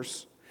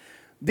force.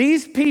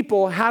 These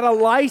people had a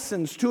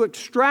license to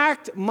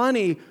extract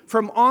money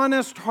from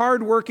honest,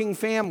 hardworking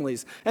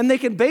families. And they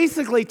could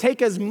basically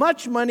take as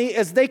much money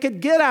as they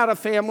could get out of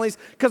families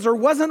because there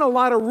wasn't a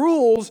lot of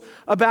rules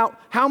about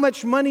how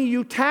much money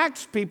you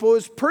taxed people. It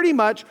was pretty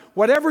much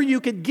whatever you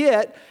could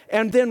get,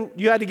 and then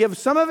you had to give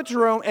some of it to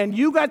Rome, and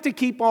you got to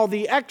keep all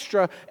the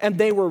extra, and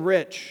they were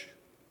rich.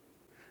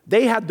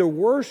 They had the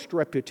worst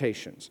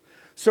reputations.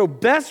 So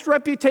best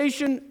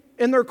reputation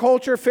in their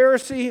culture,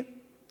 Pharisee.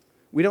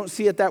 We don't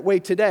see it that way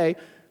today,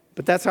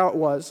 but that's how it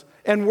was.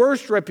 And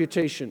worst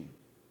reputation.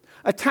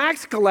 A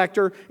tax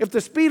collector, if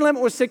the speed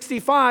limit was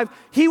 65,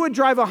 he would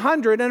drive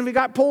 100, and if he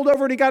got pulled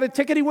over and he got a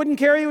ticket, he wouldn't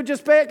care. He would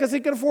just pay it because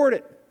he could afford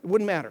it. It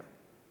wouldn't matter.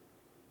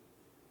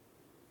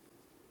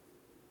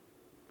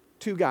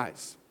 2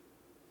 guys.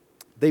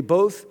 They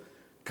both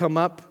come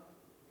up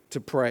to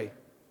pray.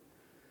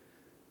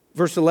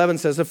 Verse 11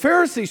 says, a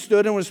Pharisee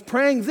stood and was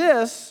praying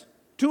this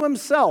to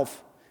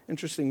himself.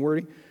 Interesting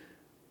wording.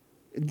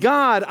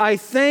 God, I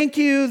thank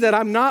you that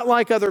I'm not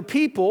like other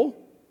people,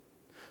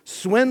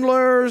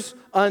 swindlers,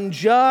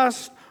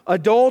 unjust,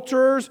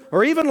 adulterers,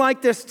 or even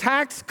like this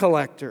tax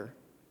collector.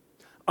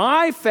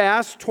 I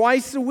fast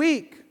twice a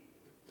week.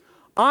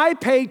 I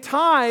pay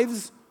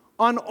tithes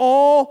on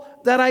all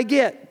that I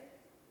get.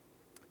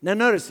 Now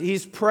notice,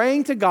 he's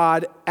praying to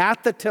God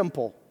at the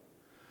temple,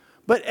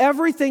 but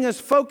everything is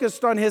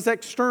focused on his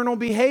external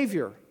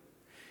behavior.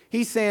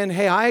 He's saying,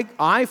 hey,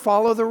 I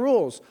follow the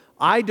rules.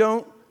 I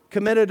don't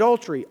commit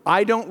adultery.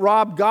 I don't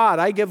rob God.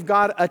 I give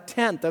God a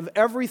tenth of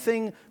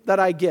everything that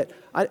I get.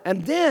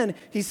 And then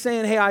he's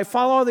saying, hey, I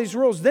follow all these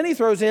rules. Then he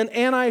throws in,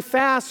 and I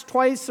fast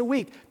twice a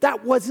week.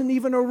 That wasn't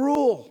even a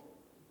rule.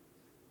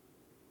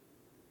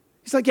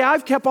 He's like, yeah,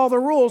 I've kept all the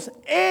rules,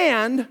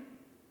 and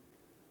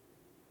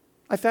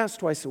I fast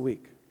twice a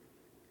week.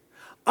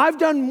 I've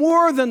done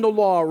more than the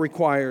law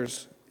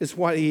requires, is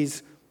what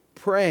he's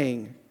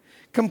praying.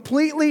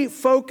 Completely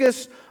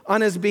focused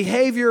on his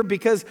behavior,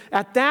 because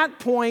at that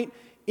point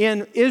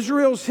in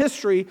Israel's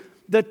history,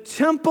 the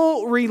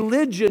temple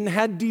religion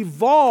had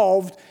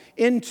devolved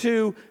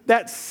into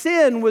that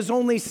sin was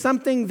only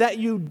something that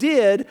you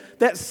did,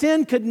 that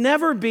sin could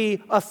never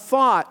be a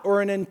thought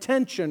or an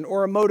intention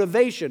or a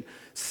motivation.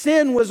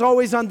 Sin was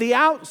always on the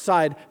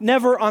outside,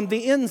 never on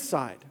the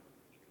inside.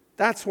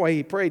 That's why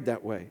he prayed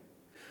that way.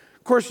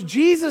 Of course,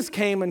 Jesus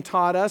came and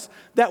taught us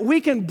that we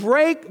can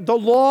break the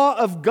law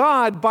of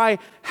God by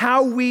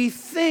how we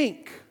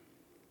think,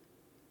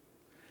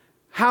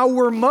 how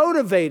we're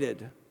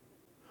motivated,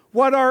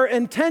 what our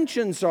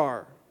intentions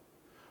are,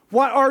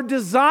 what our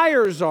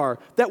desires are,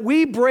 that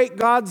we break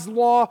God's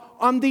law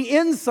on the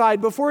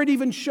inside before it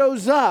even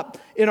shows up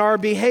in our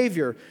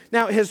behavior.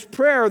 Now, his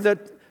prayer, the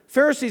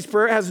Pharisees'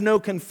 prayer, has no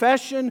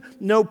confession,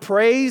 no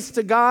praise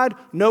to God,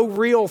 no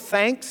real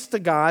thanks to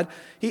God.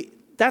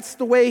 That's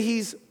the way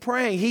he's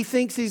praying. He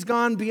thinks he's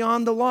gone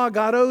beyond the law.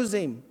 God owes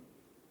him.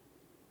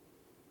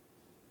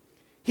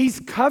 He's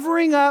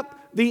covering up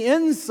the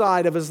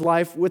inside of his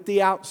life with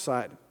the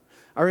outside.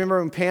 I remember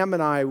when Pam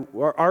and I,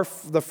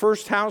 the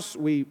first house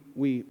we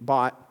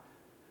bought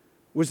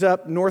was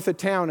up north of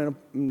town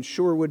in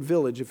Shorewood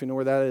Village, if you know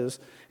where that is.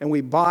 And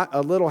we bought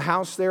a little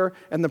house there,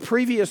 and the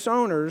previous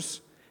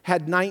owners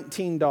had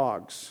 19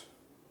 dogs.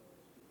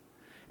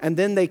 And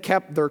then they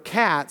kept their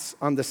cats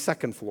on the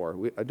second floor.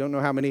 I don't know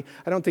how many.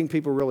 I don't think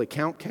people really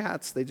count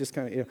cats. They just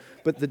kind of,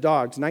 but the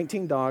dogs,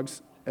 19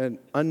 dogs, an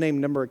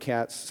unnamed number of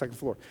cats, second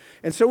floor.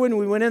 And so when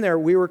we went in there,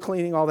 we were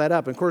cleaning all that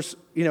up. And of course,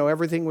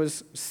 everything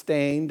was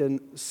stained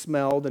and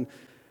smelled. And,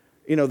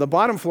 the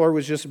bottom floor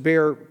was just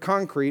bare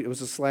concrete. It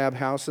was a slab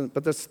house.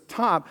 But the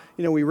top,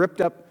 we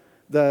ripped up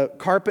the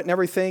carpet and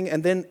everything.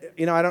 And then,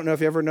 I don't know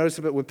if you ever noticed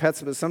it with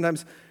pets, but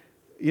sometimes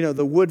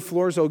the wood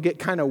floors will get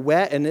kind of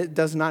wet and it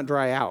does not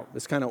dry out.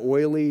 It's kind of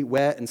oily,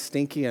 wet, and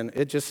stinky, and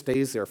it just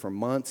stays there for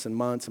months and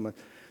months and months.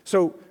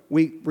 So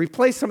we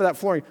replaced some of that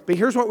flooring, but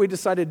here's what we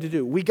decided to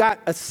do. We got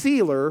a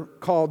sealer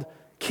called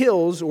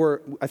Kills,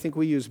 or I think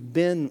we use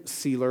bin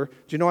sealer. Do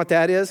you know what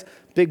that is?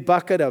 Big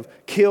bucket of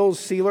Kills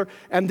sealer.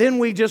 And then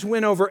we just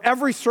went over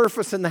every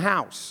surface in the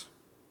house,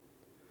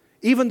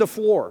 even the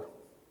floor.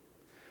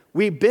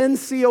 We bin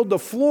sealed the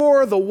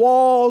floor, the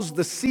walls,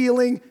 the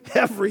ceiling,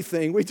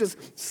 everything. We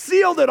just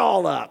sealed it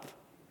all up.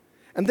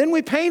 And then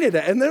we painted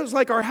it. And it was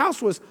like our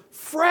house was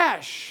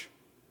fresh.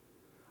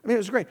 It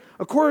was great.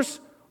 Of course,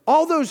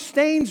 all those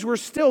stains were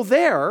still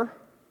there.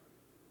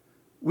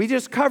 We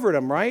just covered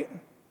them, right?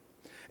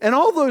 And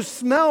all those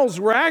smells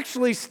were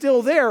actually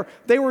still there.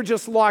 They were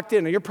just locked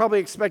in. And you're probably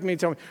expecting me to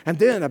tell me, and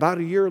then about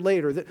a year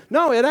later.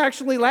 No, it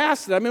actually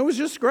lasted. It was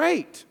just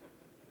great.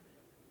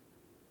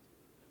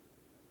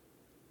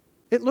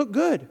 It looked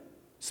good,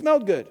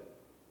 smelled good.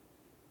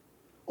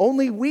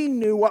 Only we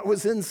knew what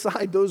was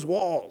inside those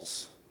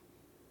walls.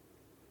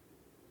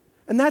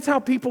 And that's how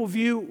people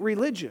view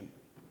religion.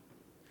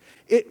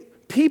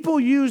 People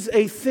use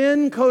a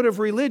thin coat of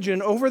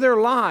religion over their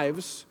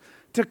lives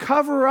to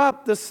cover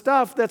up the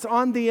stuff that's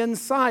on the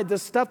inside, the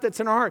stuff that's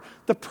in our heart.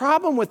 The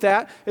problem with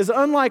that is,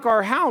 unlike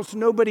our house,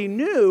 nobody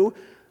knew,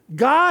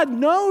 God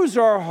knows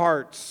our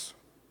hearts.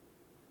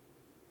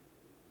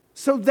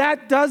 So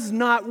that does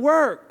not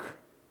work.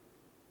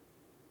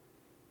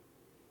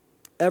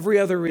 Every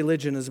other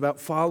religion is about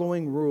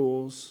following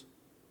rules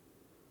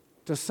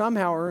to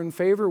somehow earn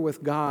favor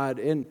with God.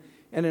 And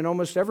in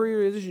almost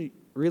every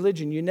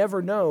religion, you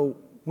never know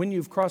when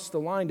you've crossed the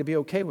line to be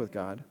okay with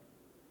God.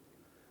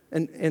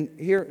 And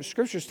here,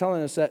 Scripture's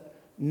telling us that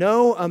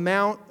no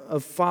amount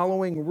of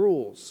following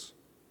rules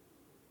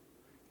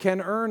can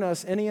earn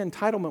us any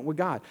entitlement with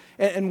God.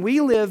 And we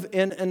live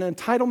in an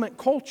entitlement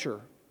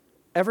culture.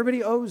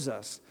 Everybody owes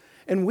us.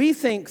 And we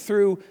think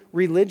through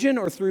religion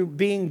or through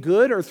being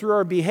good or through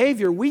our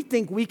behavior, we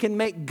think we can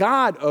make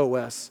God owe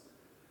us.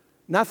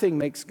 Nothing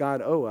makes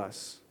God owe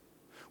us.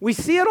 We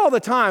see it all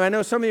the time. I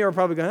know some of you are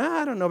probably going,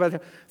 I don't know about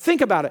that.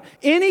 Think about it.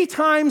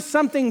 Anytime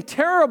something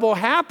terrible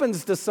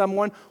happens to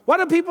someone, what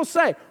do people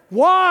say?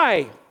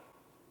 Why?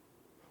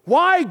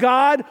 Why,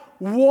 God?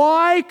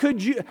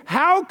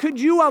 How could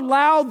you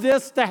allow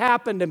this to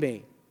happen to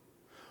me?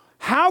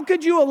 How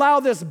could you allow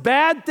this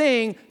bad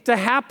thing to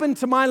happen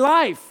to my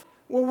life?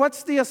 Well,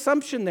 what's the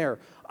assumption there?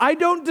 I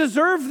don't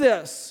deserve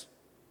this.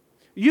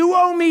 You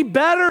owe me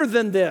better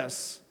than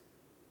this.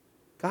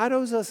 God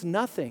owes us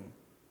nothing.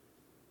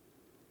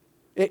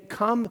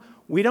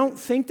 We don't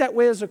think that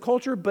way as a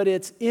culture, but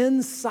it's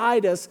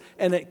inside us,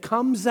 and it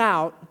comes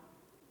out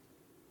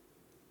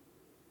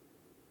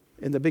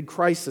in the big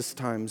crisis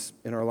times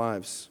in our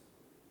lives.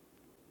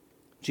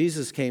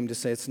 Jesus came to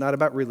say it's not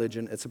about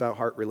religion, it's about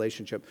heart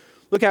relationship.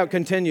 Look how it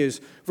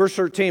continues. Verse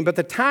 13, but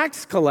the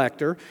tax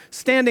collector,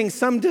 standing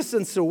some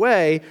distance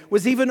away,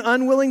 was even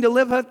unwilling to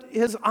lift up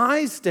his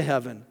eyes to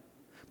heaven,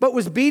 but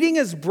was beating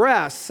his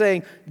breast,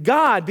 saying,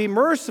 God, be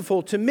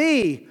merciful to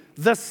me,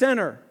 the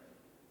sinner.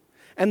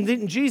 And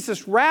then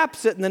Jesus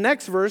wraps it in the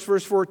next verse,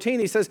 verse 14.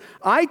 He says,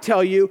 I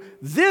tell you,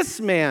 this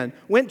man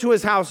went to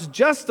his house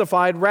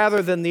justified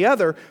rather than the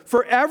other.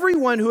 For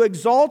everyone who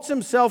exalts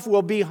himself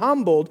will be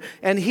humbled,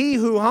 and he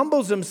who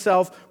humbles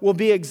himself will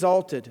be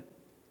exalted.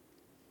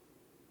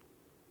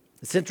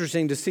 It's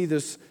interesting to see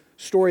this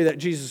story that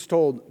Jesus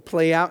told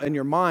play out in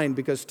your mind,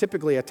 because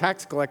typically a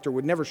tax collector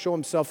would never show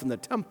himself in the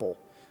temple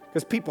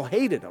because people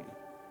hated him.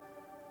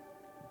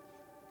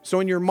 So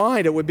in your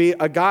mind, it would be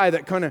a guy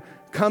that kind of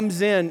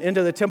comes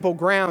into the temple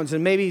grounds,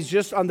 and maybe he's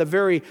just on the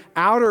very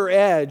outer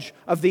edge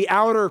of the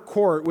outer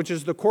court, which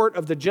is the court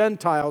of the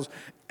Gentiles,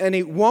 and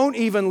he won't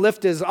even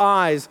lift his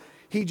eyes.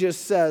 He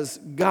just says,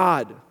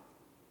 God,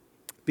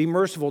 be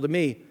merciful to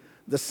me,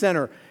 the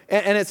sinner.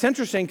 And it's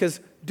interesting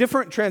because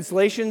different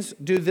translations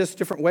do this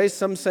different ways.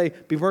 Some say,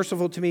 be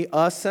merciful to me,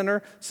 a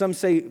sinner. Some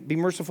say, be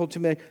merciful to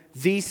me,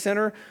 the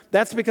sinner.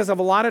 That's because of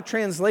a lot of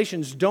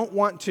translations don't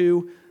want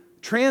to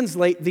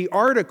translate the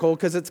article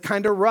because it's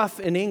kind of rough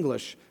in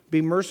English.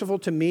 Be merciful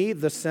to me,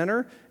 the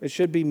sinner. It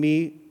should be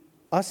me,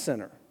 a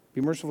sinner.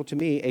 Be merciful to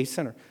me, a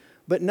sinner.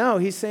 But no,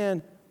 he's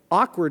saying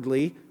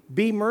awkwardly,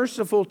 be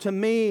merciful to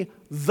me,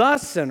 the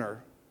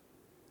sinner.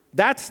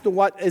 That's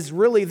what is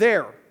really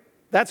there.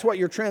 That's what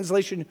your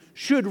translation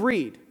should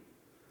read.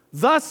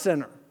 The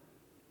sinner.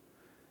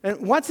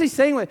 And what's he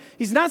saying?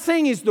 He's not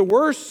saying he's the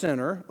worst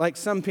sinner, like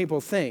some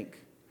people think.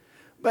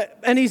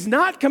 And he's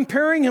not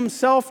comparing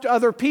himself to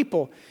other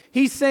people.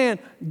 He's saying,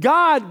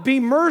 God, be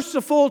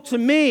merciful to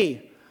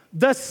me,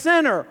 the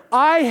sinner.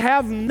 I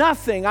have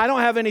nothing. I don't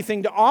have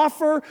anything to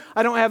offer.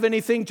 I don't have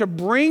anything to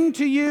bring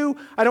to you.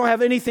 I don't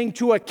have anything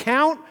to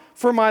account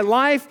for my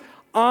life.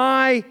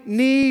 I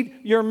need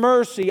your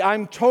mercy.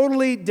 I'm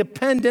totally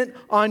dependent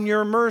on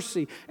your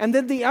mercy. And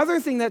then the other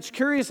thing that's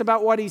curious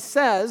about what he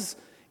says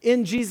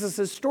in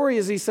Jesus' story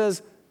is he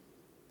says,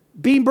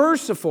 be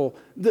merciful.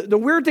 The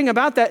weird thing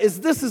about that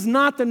is this is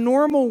not the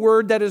normal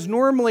word that is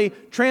normally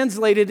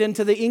translated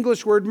into the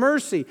English word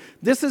mercy.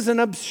 This is an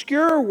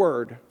obscure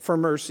word for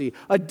mercy,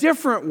 a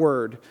different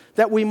word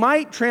that we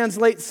might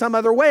translate some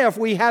other way if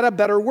we had a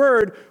better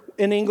word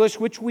in English,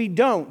 which we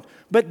don't.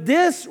 But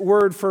this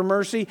word for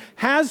mercy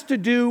has to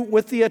do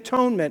with the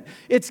atonement.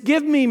 It's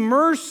give me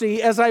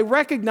mercy as I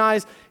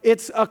recognize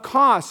it's a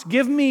cost.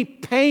 Give me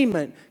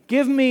payment.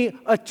 Give me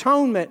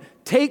atonement.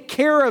 Take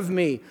care of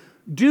me.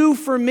 Do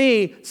for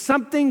me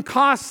something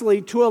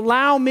costly to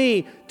allow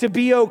me to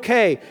be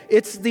okay.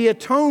 It's the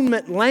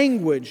atonement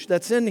language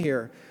that's in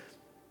here.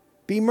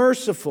 Be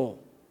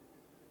merciful.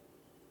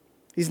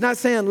 He's not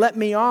saying let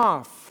me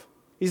off.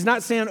 He's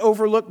not saying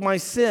overlook my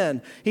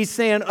sin. He's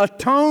saying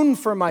atone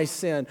for my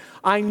sin.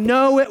 I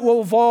know it will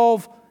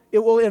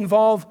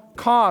involve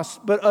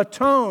cost, but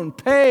atone,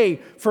 pay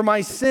for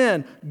my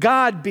sin.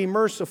 God, be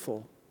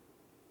merciful.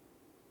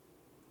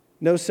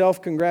 No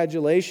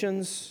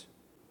self-congratulations.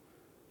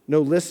 No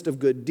list of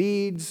good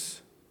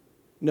deeds,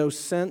 no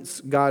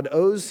sense God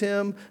owes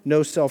him,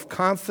 no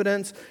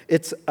self-confidence.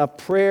 It's a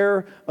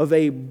prayer of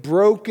a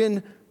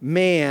broken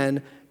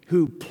man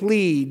who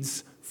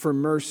pleads for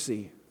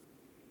mercy.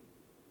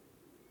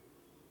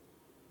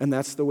 And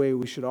that's the way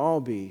we should all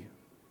be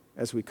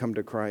as we come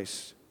to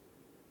Christ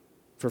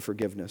for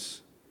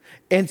forgiveness.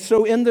 And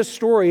so in the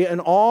story, and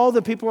all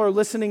the people are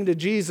listening to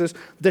Jesus,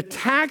 the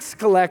tax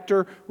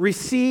collector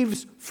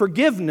receives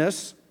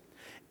forgiveness,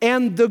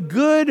 and the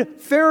good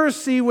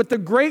Pharisee with the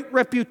great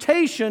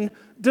reputation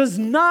does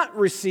not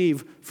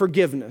receive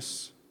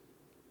forgiveness.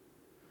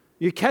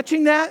 You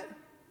catching that?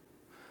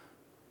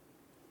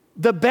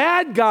 The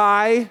bad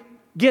guy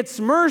gets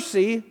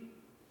mercy.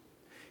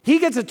 He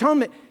gets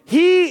atonement.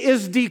 He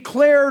is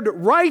declared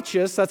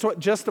righteous. That's what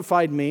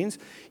justified means.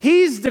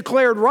 He's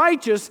declared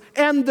righteous,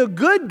 and the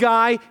good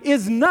guy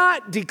is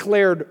not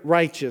declared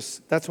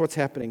righteous. That's what's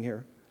happening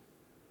here.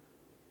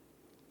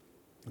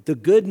 The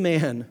good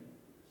man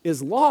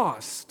is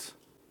lost,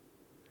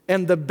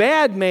 and the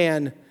bad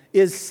man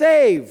is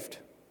saved.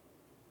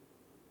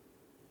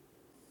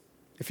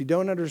 If you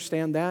don't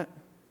understand that,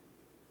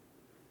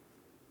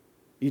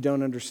 you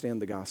don't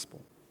understand the gospel.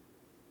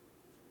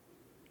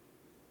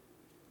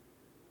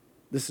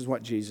 This is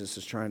what Jesus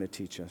is trying to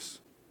teach us.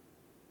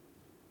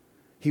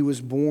 He was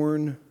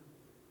born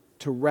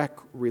to wreck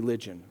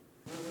religion.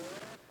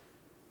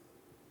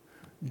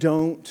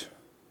 Don't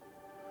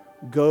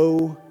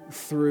go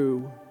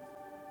through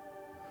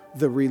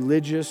the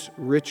religious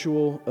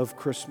ritual of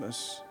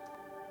Christmas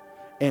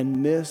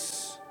and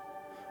miss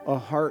a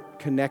heart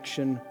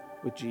connection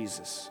with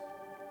Jesus.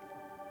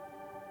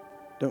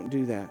 Don't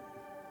do that.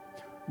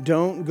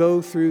 Don't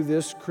go through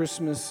this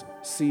Christmas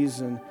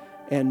season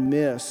and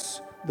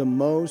miss the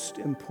most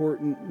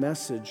important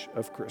message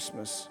of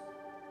Christmas.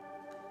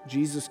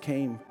 Jesus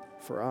came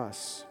for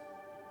us.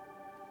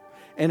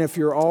 And if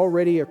you're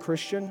already a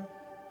Christian,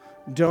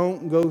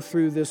 don't go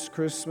through this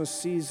Christmas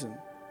season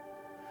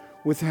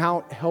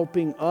without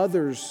helping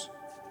others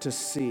to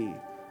see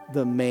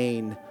the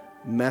main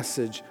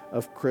message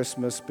of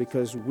Christmas,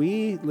 because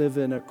we live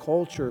in a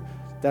culture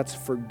that's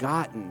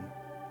forgotten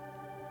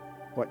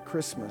what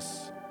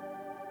Christmas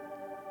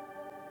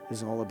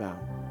is all about.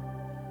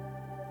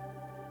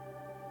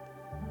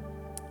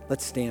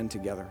 Let's stand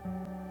together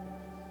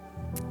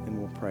and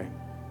we'll pray.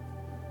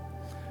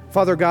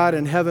 Father God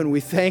in heaven,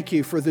 we thank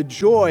you for the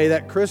joy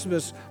that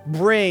Christmas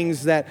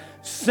brings, that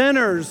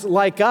sinners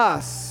like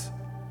us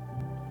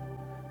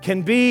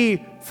can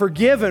be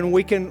forgiven.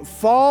 We can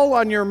fall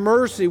on your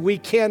mercy. We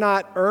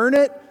cannot earn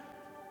it.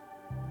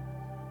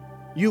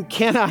 You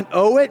cannot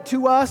owe it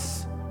to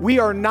us. We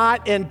are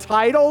not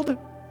entitled.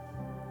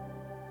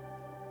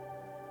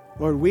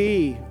 Lord,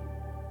 we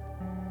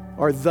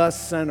are the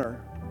sinner,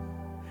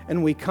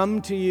 and we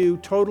come to you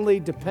totally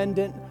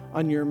dependent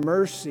on your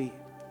mercy.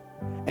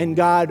 And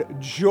God,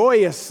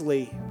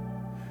 joyously,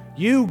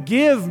 you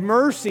give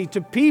mercy to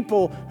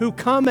people who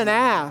come and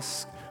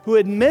ask, who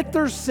admit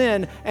their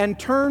sin and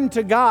turn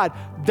to God.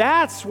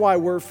 That's why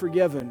we're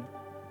forgiven,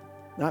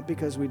 not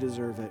because we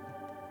deserve it.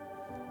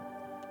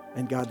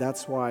 And God,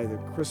 that's why the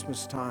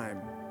Christmas time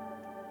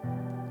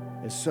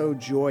is so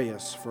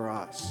joyous for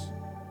us.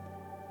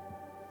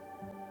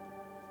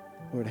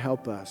 Lord,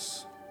 help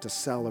us to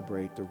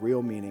celebrate the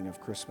real meaning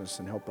of Christmas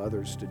and help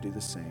others to do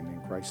the same.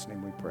 In Christ's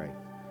name we pray.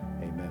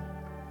 Amen.